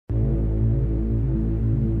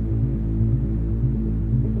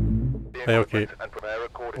Right, okay.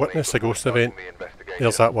 Witness a ghost event.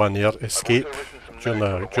 There's that one there. Escape during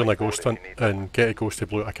a ghost hunt and get a ghost to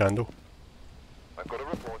blow out a candle. I've got a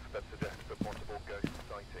report that suggests a possible ghost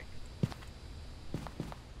sighting.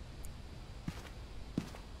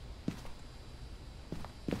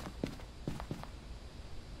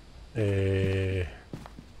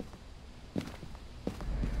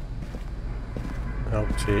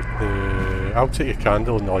 I'll take a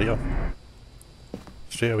candle and the lighter.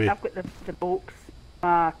 Straight away. I've got the box,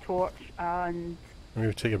 my torch, and...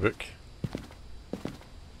 We'll take a book.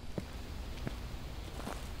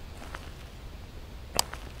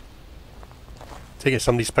 Take it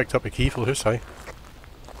somebody's picked up a key for the house, aye?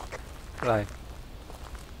 Right.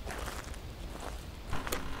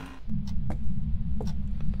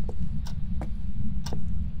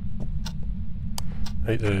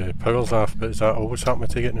 Right, the power's off, but is that always happening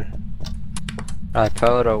to get now? Aye,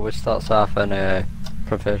 power always starts off in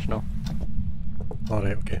professional.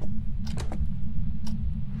 Alright, okay.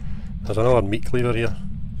 There's another meat cleaver here.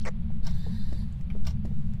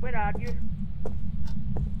 Where are you?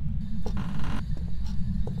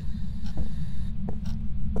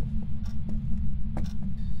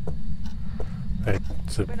 Right,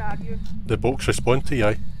 so Where are you? the box respond to you,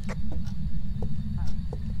 aye?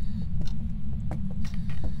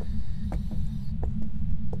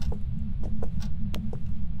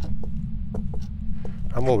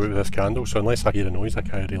 I'm all about with this candle, so unless I hear a noise I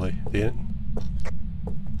can't really do anything.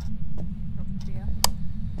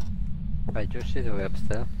 Right, just see the way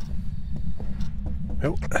upstairs.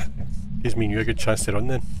 Well, gives me and you a good chance to run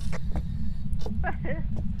then.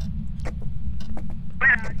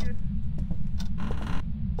 Where are you?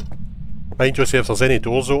 Mind you, if there's any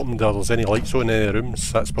doors opened or there's any lights on in any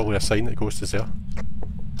rooms, that's probably a sign that the ghost is there.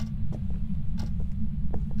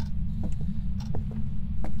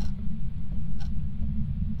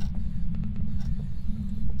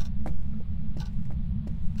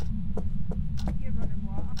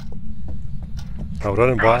 I'll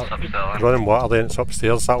running water then, it's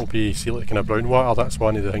upstairs, that'll be, see like kind of brown water, that's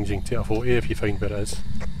one of the things you can take a photo if you find where it is.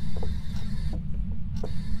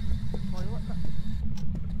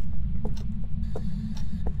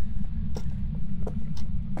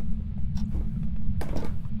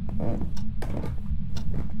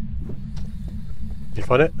 You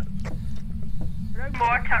found it? Brown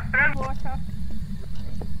water, brown water.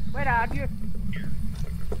 Where are you?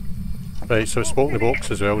 Right, so it's spoken the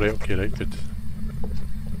box as well, right, okay, right, good.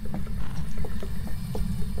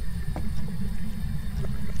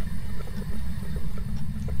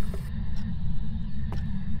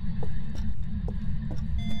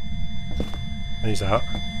 Who's that?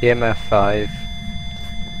 EMF 5.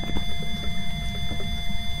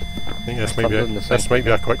 I think this might be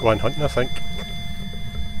a quick one hunting, I think.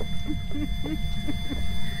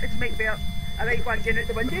 This might be a right one going out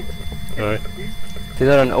the window. Right. It's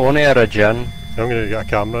either an Oni or a Jinn. I'm going to get a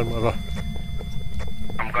camera and whatever.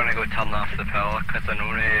 I'm going to go turn off the power because an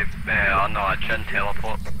Oni or not a Jinn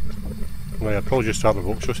teleport. Right, I'll probably just have a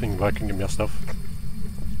box so you can back and give me your stuff.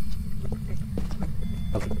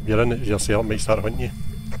 If you're in it yourself, it might start hunting you.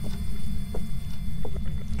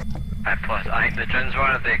 Plus, I think the Jinn's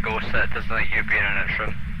one of the ghosts that doesn't like you being in its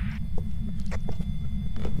room.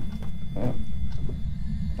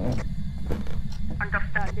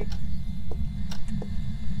 Understanding.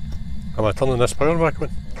 Am I turning this power back on?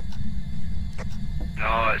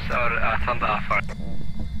 No, it's I turned it off for it.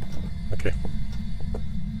 Okay.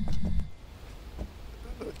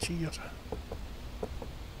 Cheers.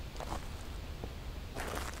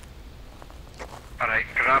 Alright,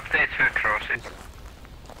 grab the 2 crosses.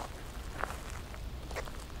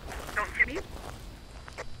 Don't see me?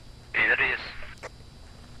 There he is.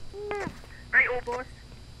 Right, old boss.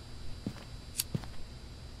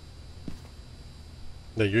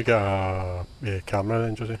 Now you got a camera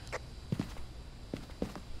then, Josie.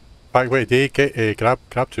 Back way day, get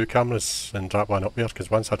grab 2 cameras and drop one up there,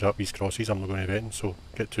 because once I drop these crosses I'm not going to event, so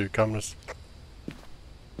get 2 cameras.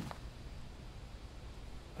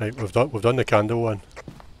 Right, we've done the candle one.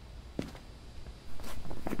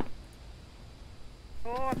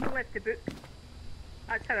 Oh, I've not left the book.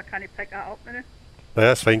 That's how I can't pick that up now. Right,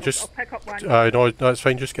 that's fine, just... I'll pick up one. no, that's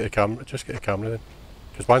fine, just get the camera then.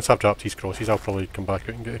 Because once I've dropped these crosses I'll probably come back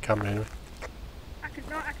out and get the camera anyway. I can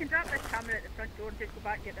drop this camera at the front door and just go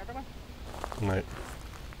back and get the other one. Right.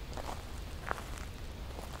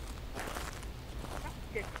 That's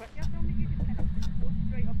just quick, you're filming, you just kind of post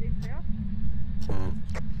right up there first.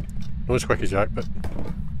 Not as quick as Jack, but...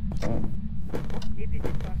 Maybe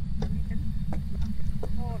just for some reason.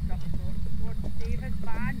 Oh, drop the door. Lord save us,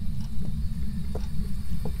 man.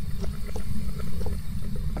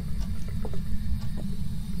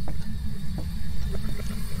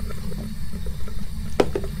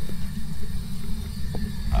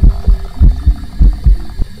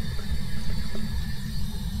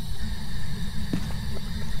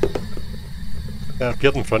 It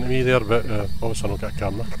appeared in front of me there, but obviously I don't got a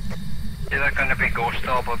camera. Either gonna be ghost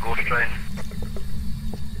orb or ghost train.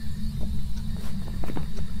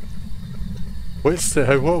 What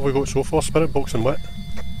have we got so far? Spirit box and what?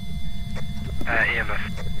 EMF.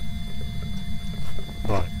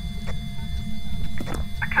 Right.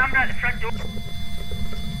 A camera at the front door.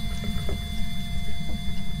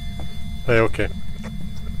 Right, okay.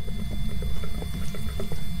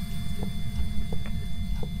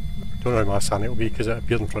 Don't know how my sanity will be because it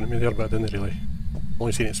appeared in front of me there, but I didn't really.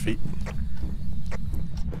 Only seen its feet.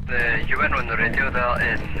 You went on the radio there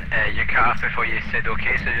and you cut off before you said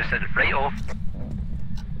okay, so you said right off.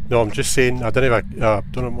 No, I'm just saying I don't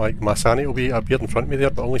know like my sanity will be. It appeared in front of me there,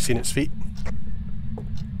 but only seen its feet.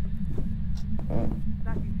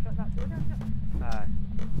 That you shut that door down.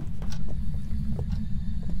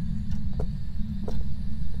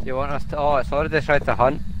 You want us to? Oh, it's already tried to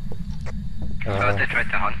hunt. So they tried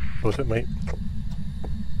to hunt. Was it, mate?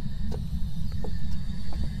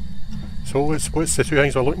 So what's the two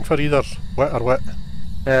things we're looking for? Either what or what?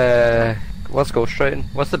 What's ghostwriting?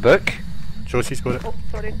 What's the book? Josie's got it. Oh,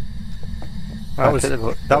 sorry.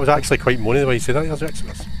 That was actually quite moany the way you said that, yours,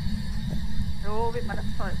 Exodus. No, wait a minute.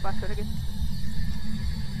 Sorry, it's back on again.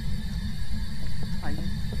 Fine.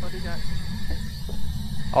 Sorry, Jack.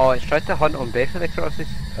 Oh, it's tried to hunt on both of the crosses.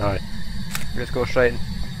 Aye. Just ghostwriting.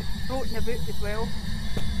 Wrote in the book as well.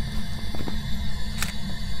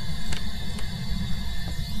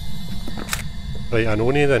 Right,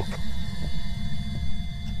 Anoni then.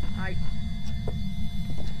 Aye.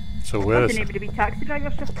 So where is What's the name of the wee taxi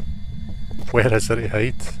driver, sir? there to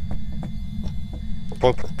hide?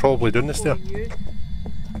 Probably doing this there. You.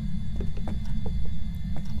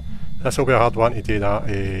 This will be a hard one to do that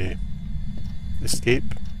escape.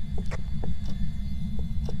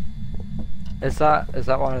 Is that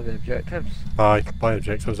one of the objectives? Aye, by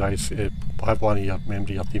objectives, aye. Have one of your member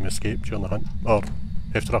of your team escape during the hunt, or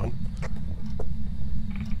after a hunt.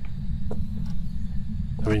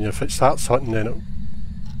 I mean, if it starts hunting, then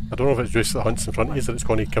I don't know if it's just the hunts in front of you that it's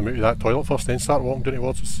going to come out of that toilet first, then start walking down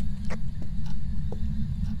towards us.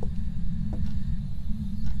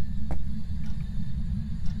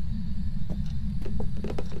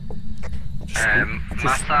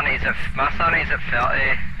 My sanity's at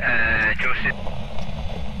 30, Josie.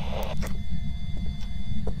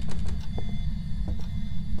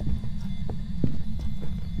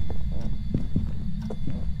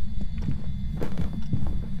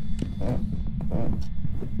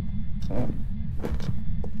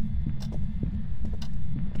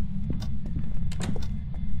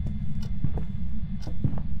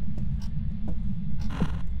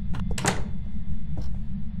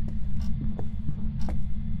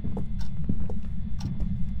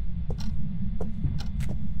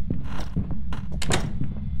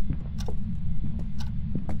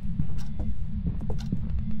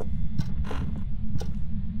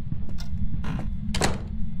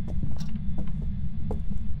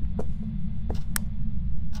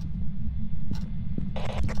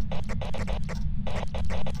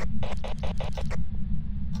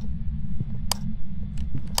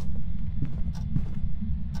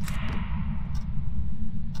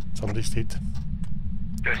 Somebody's dead.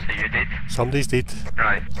 Josie, you did? Somebody's dead.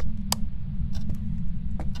 Right.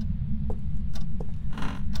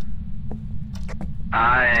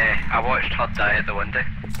 I watched her die at the window.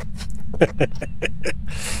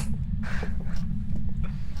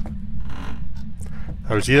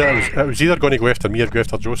 It was either going to go after me or go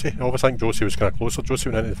after Josie. I always think Josie was kind of closer. Josie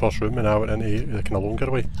went into the first room and I went into the kind of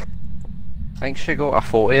longer way. I think she got a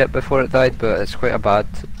 40 it before it died, but it's quite a bad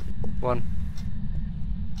one.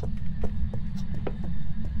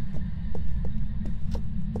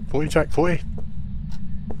 Forty, Jack, 40.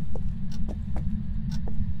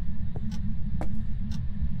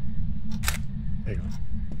 There you go.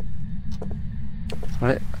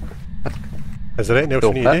 Right. Is there anything else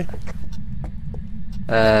you need to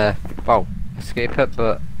do? Well, escape it,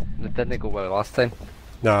 but it didn't go well last time.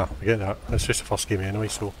 Nah, I get that. It's just the first game anyway,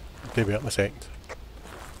 so they'll be up in a second.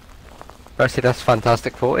 Firstly, this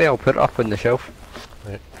fantastic photo, I'll put it up on the shelf.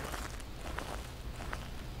 Right.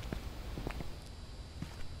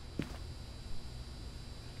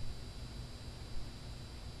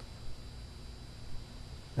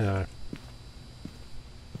 Yeah.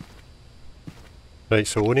 Right,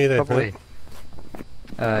 so Oni then. Probably.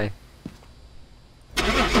 Aye.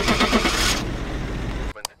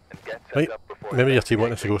 Right, remember your team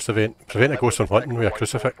wanting us a ghost event. Prevent a ghost from hunting with a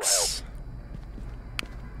crucifix.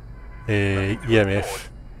 EMF.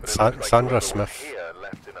 Sandra Smith.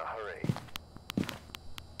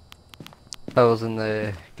 I was in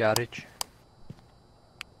the garage.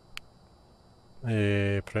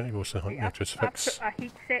 Print goes to hunt the crucifix. I've put a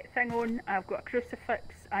heat set thing on, I've got a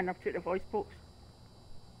crucifix, and I've put the voice box.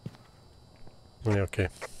 Yeah, okay.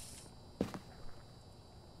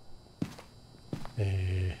 Does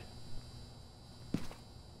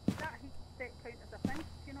that heat set count as a thing? Do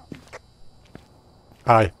you know what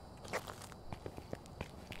I mean? Aye.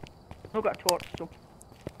 I've got a torch, so.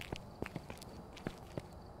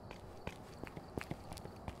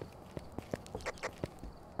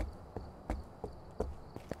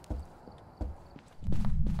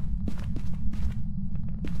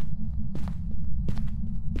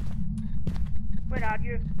 Where are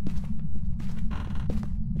you?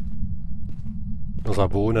 There's a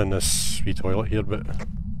bone in this wee toilet here, but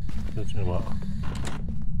it doesn't matter.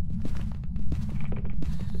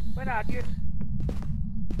 Where are you?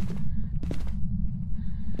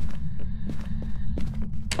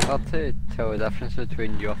 Hard to tell the difference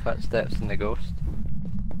between your footsteps and the ghost.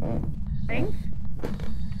 Things?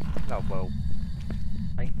 Oh well.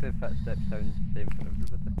 I think the footsteps sound the same for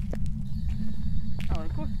everybody. Oh, the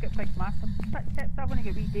ghosts get big massive footsteps, I've only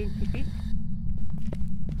got wee dainty feet.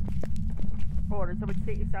 Or as I would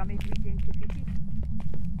say to Sammy, wee dainty feeties.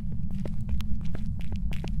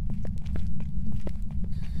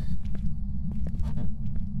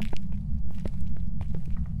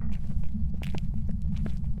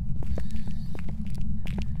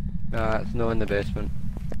 Nah, it's not in the basement.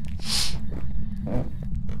 I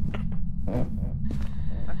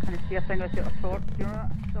kind of see a thing without a torch, you know that?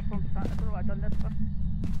 Stuff on front, I don't know what I've done this for.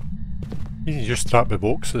 You can just strap the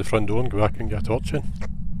box to the front door and go back and get a torch in.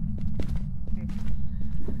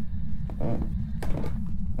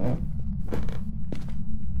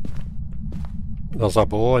 There's a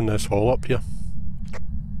ball in this hall up here.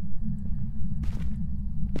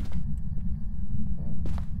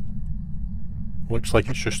 Looks like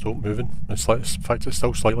it's just stopped moving. It's like, in fact, it's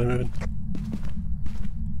still slightly moving.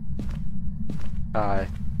 Aye.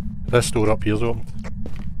 This door up here's opened.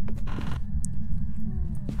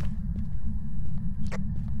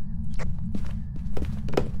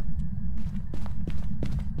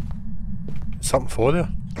 Something for there.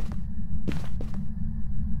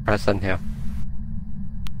 It's in here.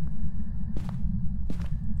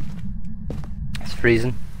 It's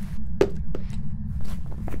freezing.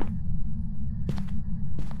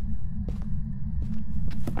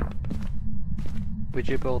 Would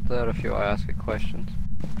you build there if you ask it questions?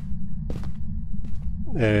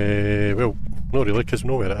 Well, not really, because I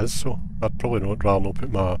know where it is, so I'd probably not rather not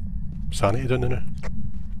put my sanity down in it.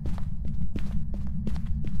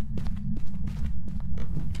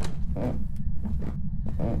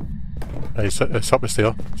 It's up the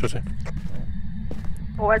stair, Susie.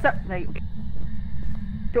 Oh, is it? Right.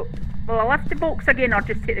 Will I lift the box again or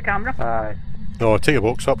just take the camera? Aye. No, take the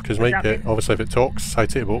box up, because Does Mike, that mean- obviously if it talks, I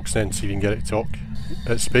take the box then see if you can get it to talk.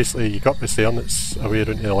 It's basically, you go up the stair and it's away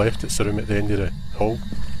around to the left, it's the room at the end of the hall.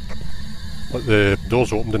 Look, the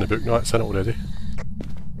door's opened in the book now, it's in it already.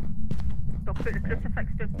 I'll put the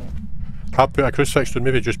crucifix down. I'd put a crucifix down,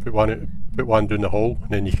 maybe just put one down the hall, and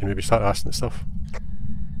then you can maybe start asking it stuff.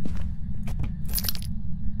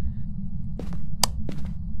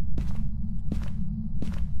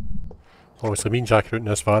 Obviously me and Jack are out in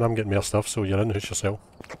this van, I'm getting more stuff, so you're in the house yourself.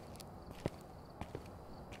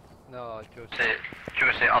 No, Josie.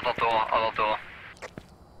 Josie, other door, other door.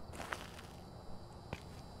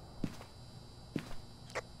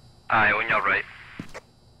 Aye, on your right.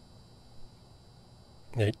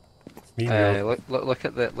 Right. Me and you. Look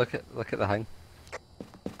at the hang.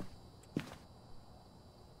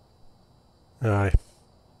 Aye.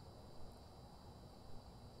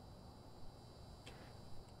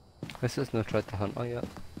 This has not tried to hunt her yet.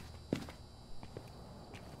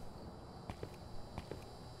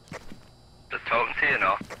 They're talking to you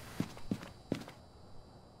now.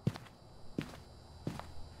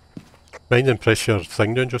 Mind and press your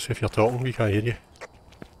thing down just if you're talking, we can't hear you.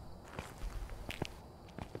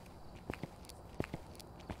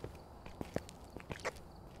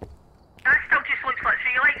 That still just looks like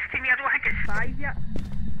 3 lights to me, I don't think it's 5 yet.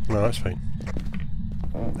 No, that's fine.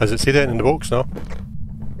 Has it said anything in the box now?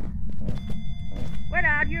 Where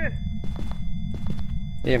are you?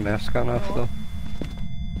 EMF's gone off though.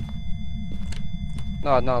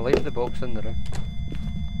 No, leave the box in the room.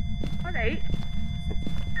 Alright.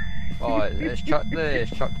 Oh, it's chucked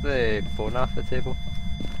the phone off the table.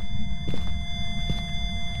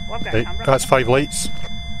 Well, I've got a Right, camera. that's 5 lights.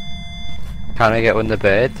 Can I get on the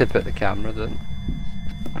bed to put the camera down?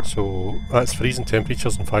 So that's freezing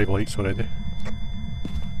temperatures and 5 lights already.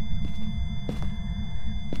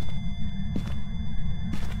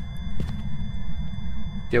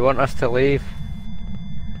 Do you want us to leave?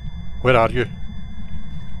 Where are you?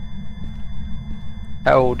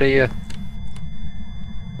 How old are you?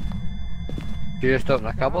 Do you just open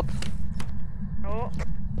a cupboard? No.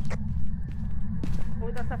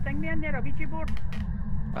 Oh, there's a thing in there, a Ouija board.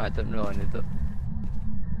 I don't really need it.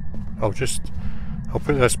 I'll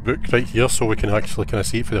put this book right here so we can actually kind of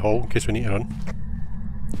see it for the hall in case we need to run.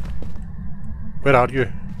 Where are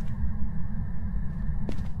you?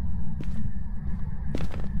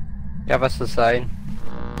 Give us a sign.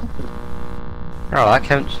 Oh, that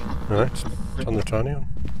counts. Right, turn the tranny on.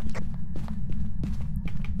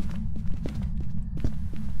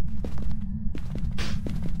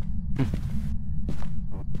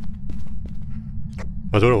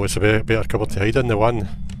 I don't know what's a better cupboard to hide in.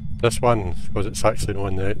 This one, because it's actually not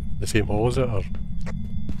in the same hall as it, or...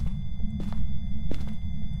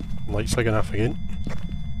 Lights are going off again.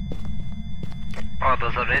 Oh,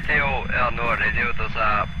 there's a radio, no a radio, there's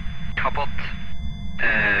a cupboard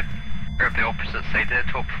at the opposite side of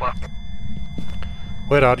the top floor.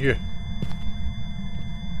 Where are you?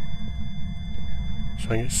 So I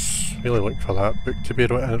think it's really looking for that book to be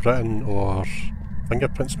written or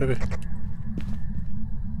fingerprints maybe.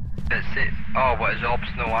 It's it. Oh, what is orbs?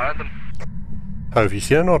 No one of them. How have you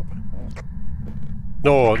seen an orb?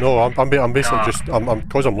 No, I'm basically just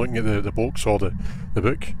because I'm looking at the box or the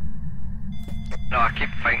book. No, I keep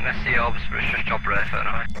thinking I see orbs, but it's just your breath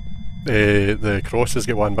anyway. The cross has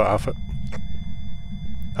got one bit off it.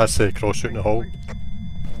 That's the cross out in the hall.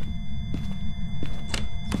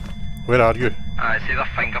 Where are you? It's either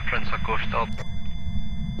fingerprints or ghost orb.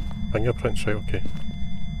 Fingerprints, right, okay.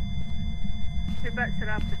 2 bits are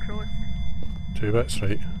after the cross. 2 bits,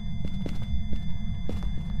 right.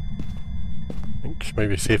 I think it's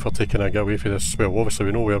maybe safer to kind of get away from this. Well, obviously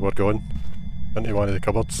we know where we're going. Into one of the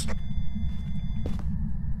cupboards.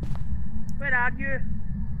 Where are you?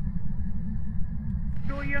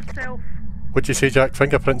 Show yourself. What'd you say, Jack?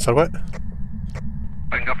 Fingerprints or what?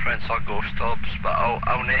 Fingerprints or ghost orbs, but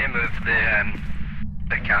I'll need to move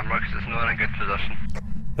the camera because it's not in a good position.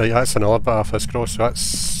 Right, that's another bit off this cross, so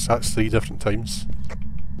that's 3 different times.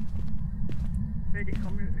 Ready to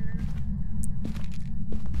come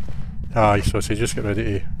out. Aye, so just get ready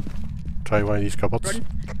to try one of these cupboards.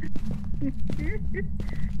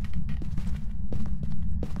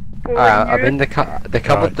 Run. I'm in the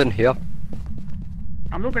cupboard in here.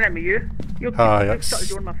 I'm not going at me, you. You'll Aye, shut the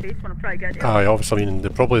door in my face when I'm trying to get it. Aye, obviously, I mean,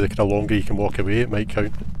 probably the kind of longer you can walk away, it might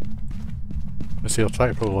count. I say, I'll try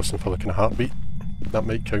to probably listen for the kind of heartbeat. That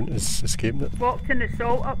might count as escaping it. Walked in the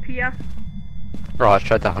salt up here. Right, I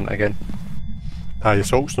tried to hunt again. Aye, the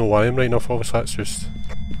salt's no one right enough, obviously, that's just...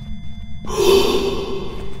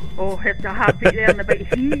 Oh, hit the heartbeat there and the bit.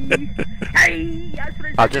 Aye, that's what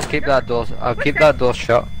it's I'll just keep that door. I'll keep that door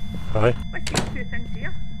shut. Aye. What's these 2 things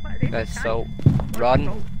here? What are they? That's Aye. salt. What's Run.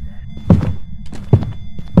 salt?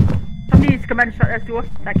 Somebody needs to come in and shut this door.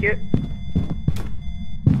 Thank you.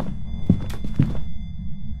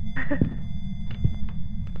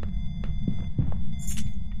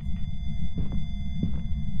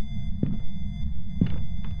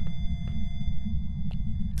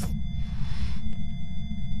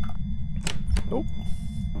 Nope.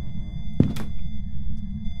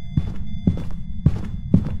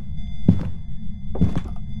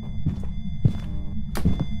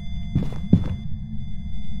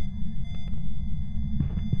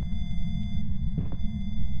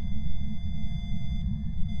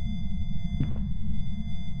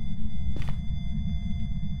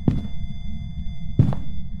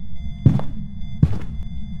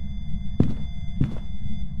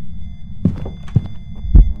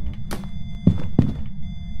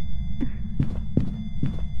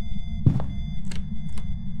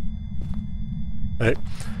 Right.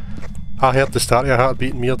 I heard the start of a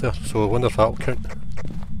heartbeat in me there, so I wonder if that'll count.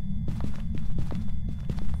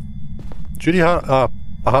 Judy had a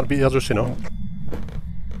heartbeat there, just you know.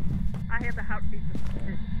 I heard the heartbeat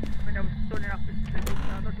when I was stoning up at the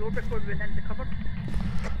other door before we went into the cupboard.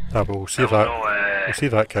 Ah, but we'll see if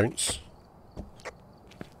that counts.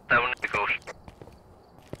 Still no ghost.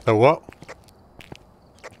 Now what?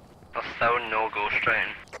 There's still no ghost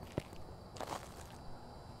writing.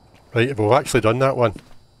 Right, we've actually done that one.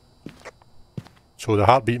 So the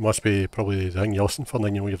heartbeat must be probably the thing you listen for, and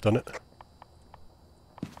then you know you've done it.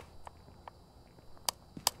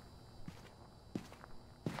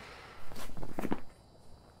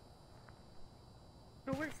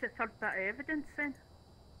 So what's the third bit of evidence then?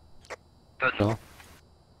 But No.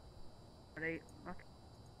 Right, okay.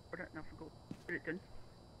 Put it and I forgot. Put it down.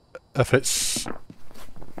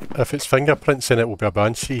 If it's fingerprints, then it will be a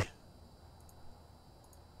banshee.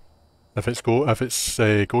 If it's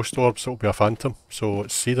ghost orbs, it'll be a phantom. So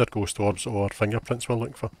it's either ghost orbs or fingerprints we're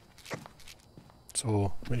looking for.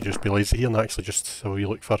 So, might just be lazy here and actually just have a wee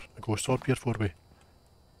look for a ghost orb here before we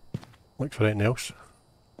look for anything else.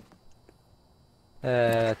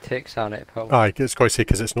 Take sanity pill. Aye, it's got to say,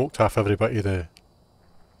 because it's knocked half everybody the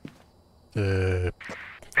If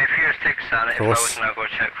you take sanity Cross. pills and I'll go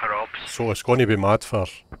check for orbs. so it's going to be mad for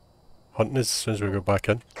hunting us as soon as we go back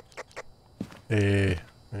in. Hang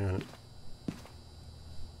on.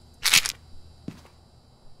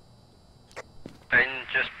 Ben,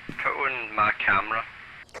 just put on my camera.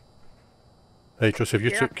 Hey Joseph, you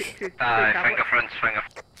Yeah, took... two Fingerprints,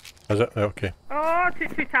 tablets. Is it? Right, okay. Oh,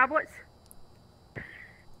 two tablets.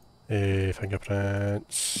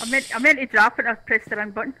 Fingerprints... I meant to drop it and I pressed the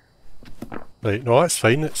wrong button. Right, no that's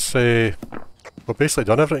fine, it's... we've basically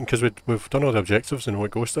done everything because we've done all the objectives and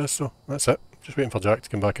what Ghost is, so that's it. Just waiting for Jack to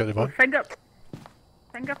come back out of the van.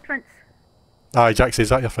 Fingerprints. Aye, Jack says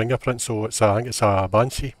that your fingerprint, so it's I think it's a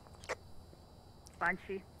Banshee.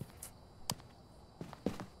 Banshee.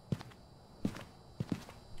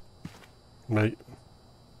 Right.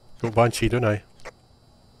 Got Banshee, don't I?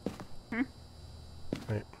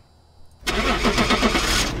 Right.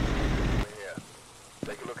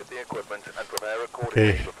 Take a look at the equipment and prepare Okay.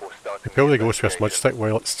 accordingly before starting. Probably the goes for a smudge investigation. stick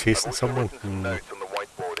while it's chasing I've also someone. written some notes on the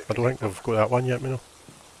whiteboard if I don't you think need we've got that one yet, you know.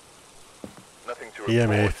 nothing to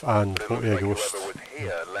EMF report, and but it go looks to a like ghost. whoever was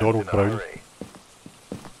here left Donald in a Brown. hurry.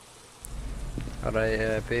 Alright,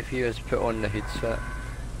 both of you has put on the headset.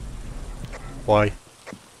 Why?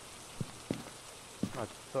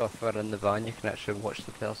 So if we're in the van you can actually watch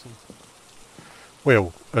the person.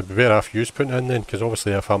 Well, it'd be better if you putting it in then, because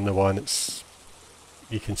obviously if I'm the one it's...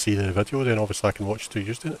 You can see the video, then obviously I can watch two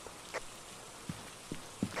you doing it.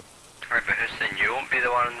 Right, but who's saying you won't be the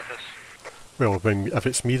one in the house? Well, if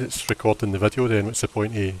it's me that's recording the video, then what's the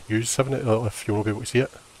point of you having it if you won't be able to see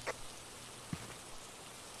it?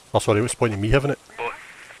 Oh sorry, what's the point of me having it?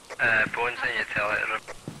 Bones in your television.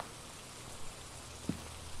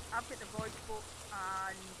 I've got the voice book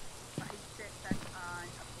and my headset thing and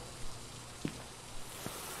a phone.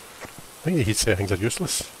 I think the heat settings are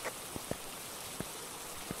useless.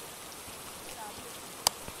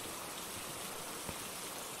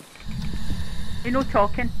 You're no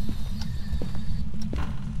talking.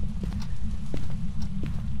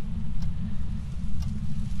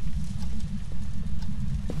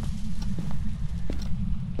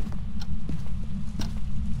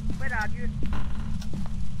 Where are you?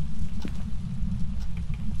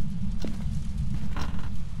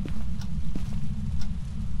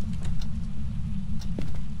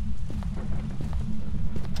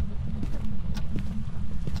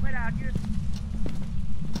 Where are you?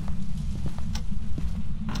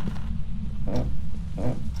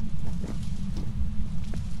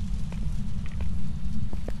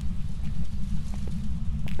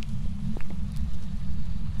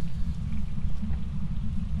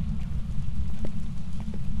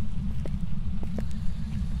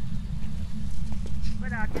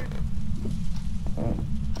 Where are you?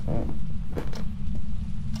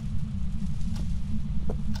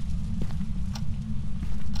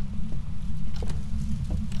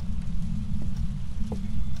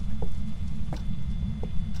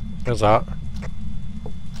 Where's that?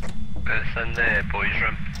 It's in the boys'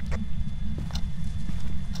 room.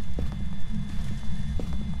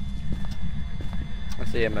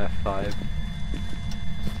 That's EMF5.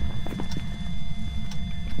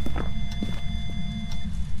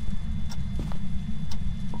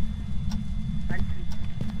 And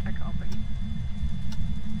I can't believe.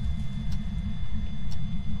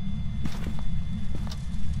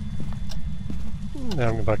 Yeah,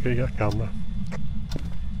 I'm going back out to get a camera.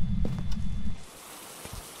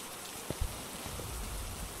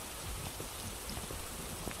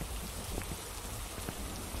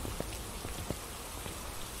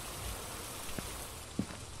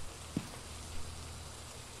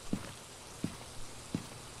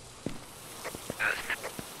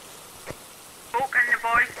 Book in the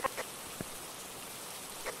voice book.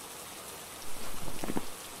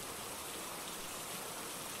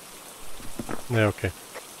 Yeah, okay.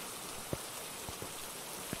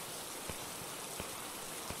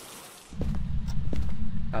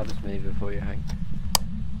 That was me before you hang.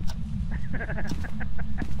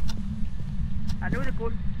 I know the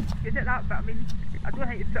ghost good at that, but I mean, I don't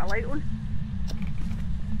think you put a light on.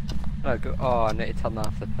 I need to turn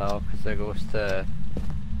off the power because it goes to...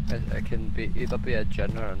 It can be either be a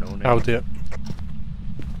gin or a no-name. I'll do it.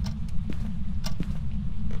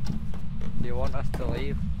 Do you want us to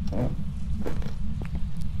leave?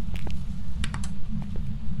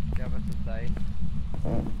 Give us a sign.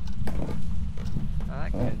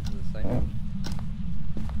 That counts as a sign.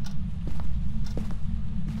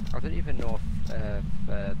 I don't even know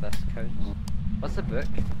this counts. What's the book?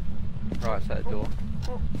 Right, it's at the door.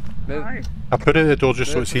 Oh, Move. aye. I put it at the door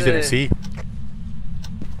just so Move it's easy to the- see.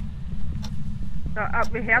 So,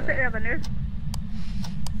 we heard it there, the news.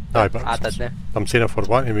 Aye, but I did now. I'm saying if we're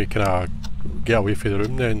wanting to kind of get away from the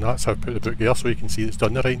room, then that's how I put the book there so you can see it's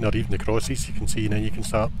done the right, or even the crosses you can see, and then you can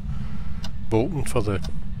start bolting for the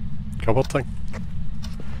cupboard thing.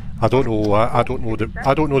 I don't know. I don't know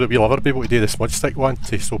that we'll ever be able to do the smudge stick one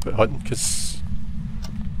to stop it hunting, because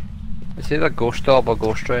It's either ghost orb or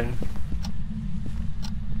ghost round.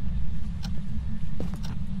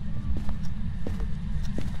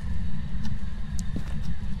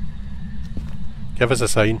 give us a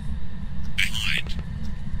sign.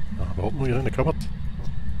 Ah, well, no, you're in the cupboard.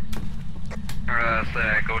 There's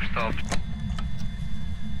the ghost orb.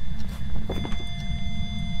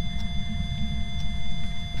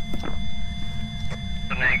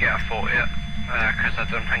 I need to get a photo yet, because I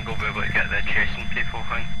don't think we'll be able to get the chasing people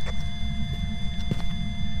thing.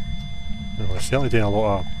 No, we're certainly doing a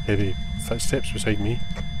lot of heavy footsteps beside me.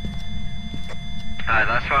 Aye,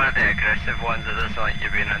 that's one of the aggressive ones that doesn't like you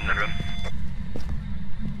being in the room.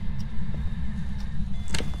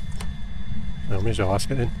 Well, may as well ask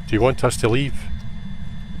it then. Do you want us to leave?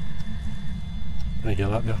 Can I hear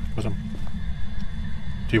that there?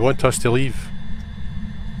 Do you want us to leave?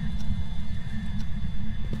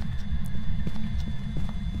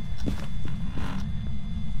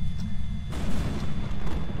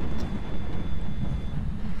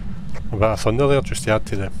 A bit of thunder there just to add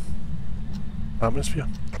to the atmosphere.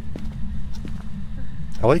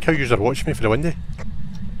 I like how you're watching me for the window.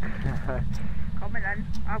 Coming in.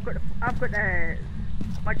 I've got the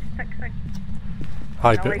smudge stick thing. Aye,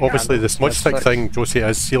 I but like obviously that. the smudge stick That's thing, Josie,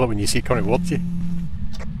 is seal it when you see it coming towards you.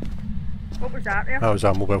 What was that there? That was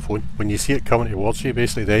a mobile phone. When you see it coming towards you,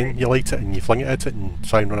 basically then you light it and you fling it at it and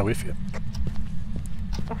try and run away from it.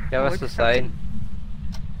 Oh, Give us Lord. the sign.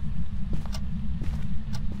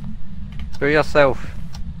 Show yourself.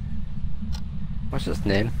 What's his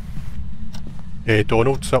name?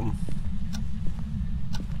 Donald something.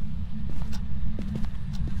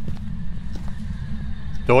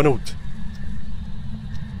 Donald.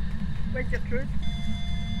 Where's your truth?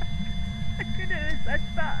 I couldn't resist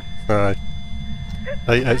that. Aye.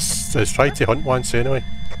 Right, it's tried to hunt once anyway.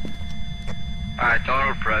 Aye,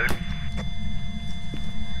 Donald Brown.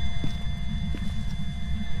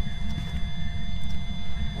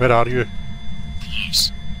 Where are you?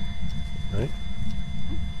 Right.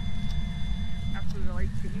 That's what we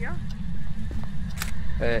like to hear.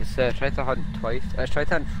 It's tried to hunt twice. It's tried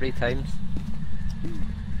to hunt 3 times.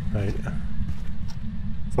 Right.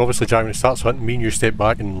 So obviously Jack, when it starts hunting, me and you step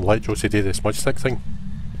back and let Josie do the smudge stick thing.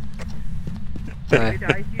 Aye. Good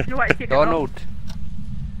eye. You know what to take it off.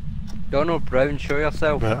 Donald Brown, show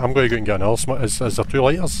yourself. Right, I'm going to go and get another smudge. Is there 2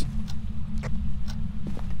 lighters?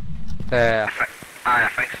 Aye, I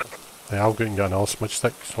think so. Right, I'll go and get another smudge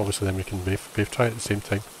stick, so obviously then we can both try it at the same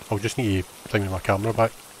time. I'll just need to bring my camera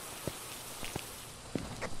back.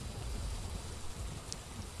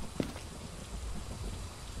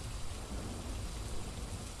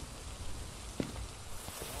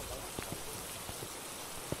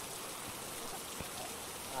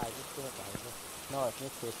 No, it's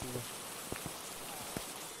not chasing me.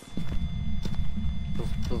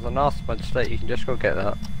 There's another smudge stick, you can just go get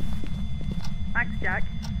that. Thanks, Jack.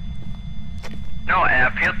 No, it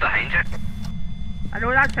appeared behind you. I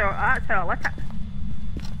know that's how I lit it.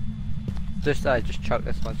 Just chuck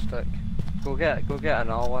this smudge stick. Go get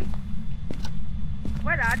another one.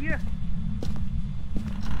 Where are you?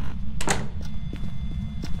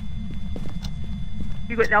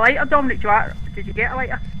 You got the lighter, Dominic? Did you get a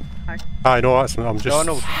lighter? Aye. Aye, no, that's, I'm just...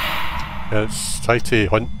 Donald. It's tried to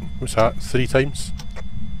hunt, what's that, 3 times?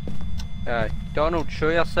 Aye. Donald, show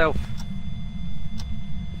yourself.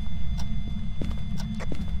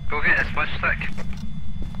 Go get a smudge stick.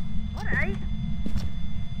 Alright.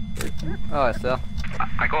 Oh, it's there.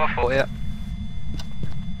 I got a Oh, photo. yeah.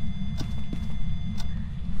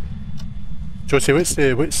 Josie, what's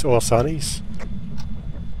Orsani's?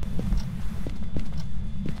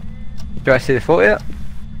 Do I see the photo yet?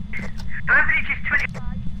 Average is 25.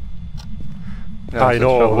 No, I it's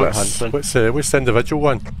know, just what's hunting. what's the individual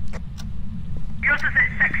one? Yours is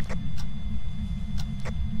at 6.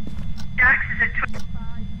 Jack's is at 25.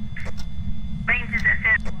 Mine's is at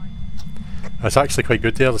 31. It's actually quite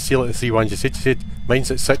good there, the seal at the 3 ones. You said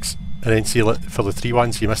mine's at 6, and then seal it for the 3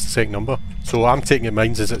 ones, you missed the second number. So I'm taking it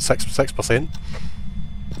mine's is at 6%.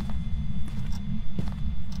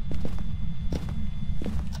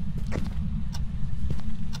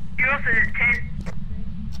 Yours is at 10.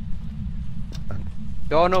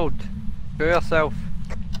 Donald, Show yourself.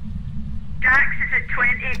 Jax is at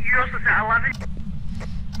 20, yours is at 11.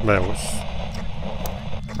 Well, it's...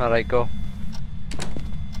 Alright, go.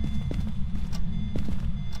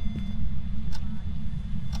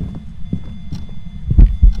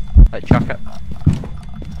 Right, chuck it.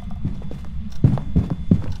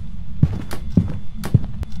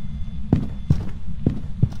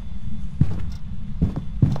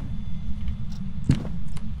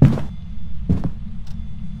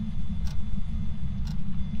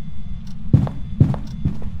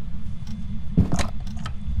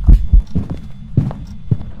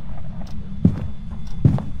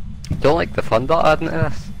 Don't like the fun that adding to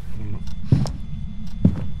this.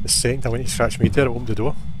 The second I went to scratch me there, it opened the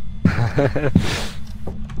door.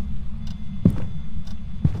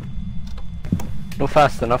 No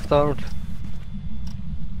fast enough, Donald.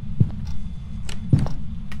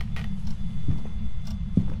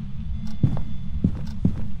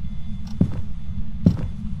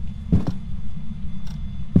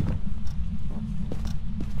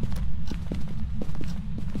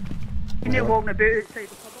 And you're walking about outside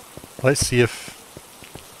the cupboard. Let's see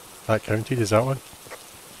if that counted, is that one?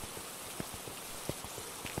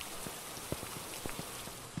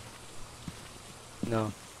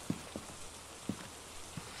 No.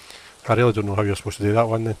 I really don't know how you're supposed to do that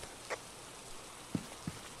one then.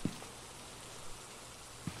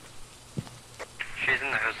 She's in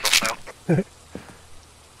the house herself. What's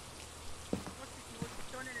the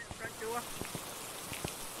done in the front door?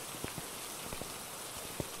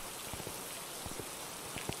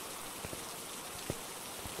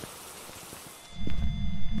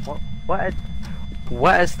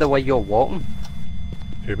 What is the way you're walking?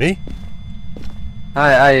 Who, me?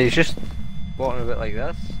 Aye, he's just walking a bit like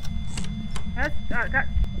this. That's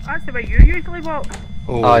the way you usually walk.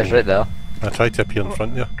 Oh, he's right there. I tried to appear in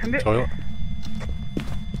front there. Come out. Toilet.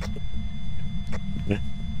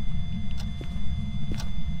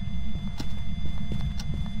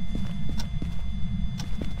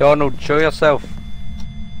 Donald, show yourself.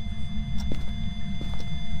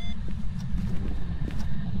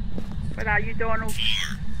 Where are you, Donald?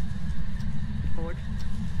 God.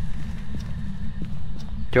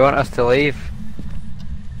 Do you want us to leave?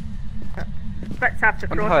 Bits after I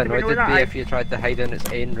wonder how cross, do we annoyed know it'd that? be aye? if you tried to hide in its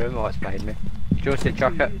own room. Oh, it's behind me. Josie,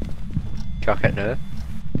 chuck it. Chuck it now.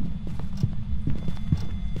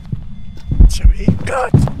 Sweet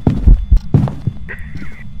God!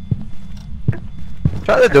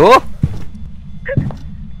 Shut the door!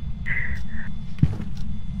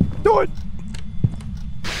 No!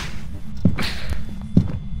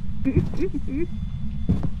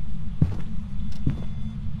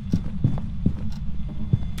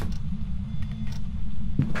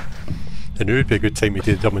 I knew it would be a good time to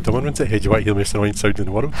do the Dumb and Dumber ones. Hey, do you want to hear the most annoying sound in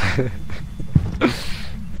the world?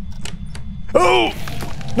 Oh!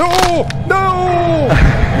 No! No!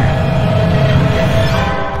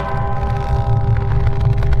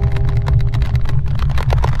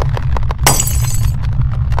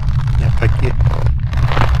 Yeah, pick you.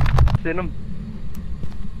 Seen him?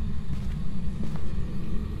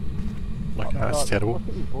 Look, that's terrible. Look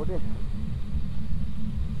at his body.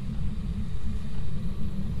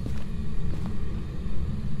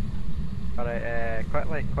 Alright,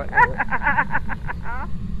 quickly. Right,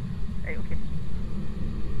 okay.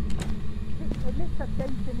 It makes a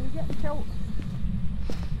sense to me getting killed.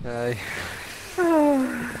 Aye.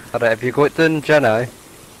 Alright, have you got down Jenna?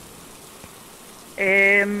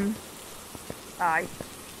 Aye.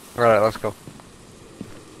 Alright, let's go.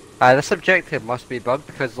 Aye, this objective must be bugged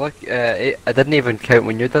because look, I didn't even count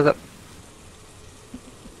when you did it.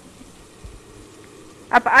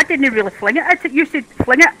 But I didn't really fling it. You said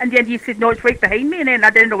fling it, and then you said no, it's right behind me, and then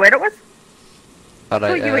I didn't know where it was.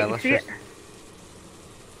 Alright, So you wait to let's see just... it.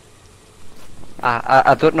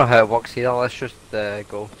 I don't know how it works either, let's just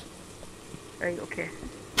go. Right, okay.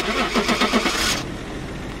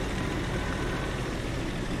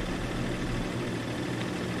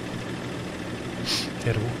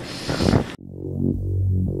 Terrible.